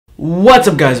What's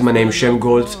up guys, my name is Shem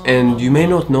Goltz, and you may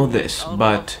not know this,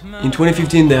 but in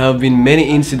 2015 there have been many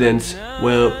incidents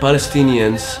where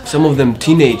Palestinians, some of them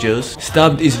teenagers,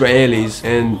 stabbed Israelis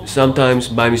and sometimes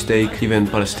by mistake even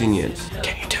Palestinians.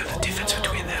 Can you tell the difference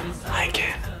between them? I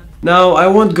can. Now I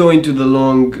won't go into the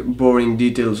long boring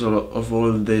details of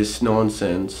all this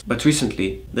nonsense, but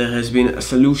recently there has been a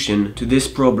solution to this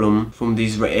problem from the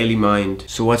Israeli mind.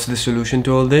 So what's the solution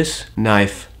to all this?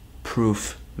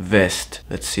 Knife-proof vest.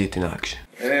 Let's see it in action.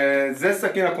 זה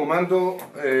סכין הקומנדו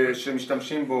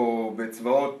שמשתמשים בו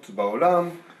בצבאות בעולם.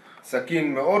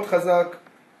 סכין מאוד חזק,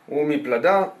 הוא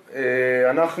מפלדה.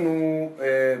 אנחנו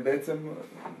בעצם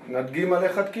נדגים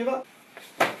עליך דקירה.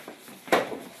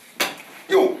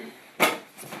 יו!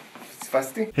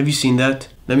 פספסתי? Have you seen that?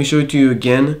 Let me show it to you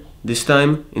again, this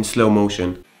time in slow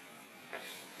motion.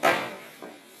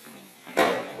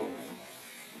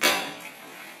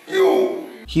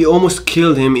 He almost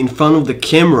killed him in front of the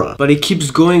camera, but he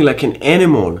keeps going like an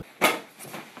animal.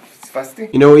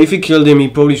 You know, if he killed him, he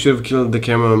probably should have killed the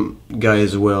camera guy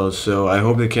as well, so I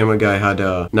hope the camera guy had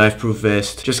a knife-proof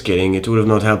vest. Just kidding, it would have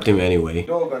not helped him anyway.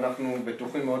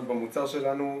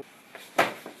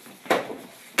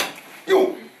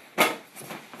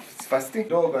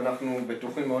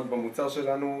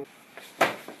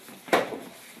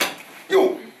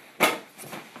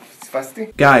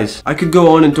 Guys, I could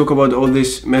go on and talk about all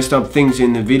these messed up things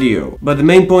in the video, but the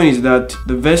main point is that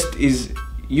the vest is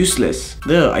useless.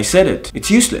 There, I said it.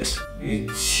 It's useless.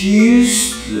 It's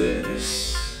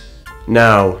useless.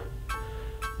 Now,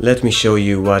 let me show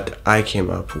you what I came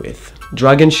up with.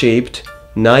 Dragon-shaped,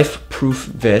 knife-proof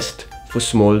vest for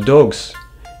small dogs.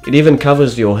 It even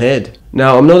covers your head.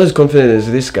 Now, I'm not as confident as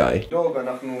this guy.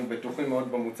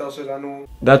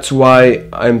 That's why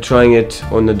I'm trying it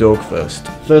on the dog first.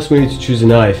 First we need to choose a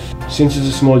knife. Since it's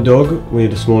a small dog, we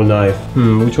need a small knife.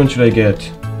 Which one should I get?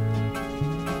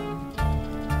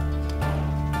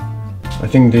 I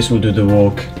think this will do the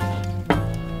work.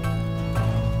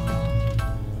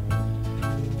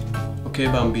 Okay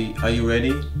Bambi, are you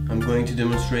ready? I'm going to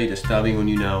demonstrate a stabbing on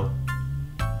you now.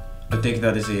 I'll take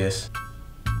that as a yes.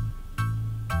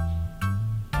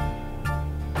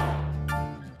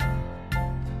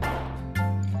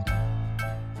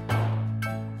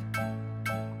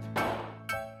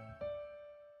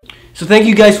 So thank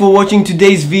you guys for watching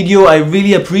today's video, I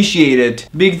really appreciate it.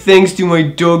 Big thanks to my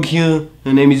dog here,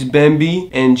 her name is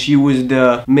Bambi, and she was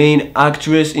the main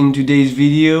actress in today's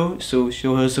video, so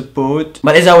show her support.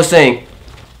 But as I was saying,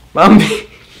 Bambi,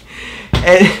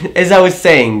 as I was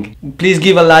saying, please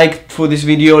give a like for this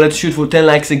video. Let's shoot for 10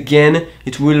 likes again.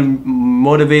 It will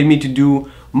motivate me to do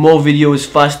more videos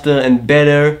faster and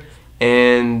better,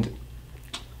 and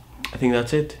I think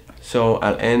that's it. So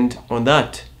I'll end on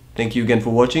that. Thank you again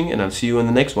for watching, and I'll see you in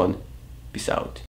the next one. Peace out.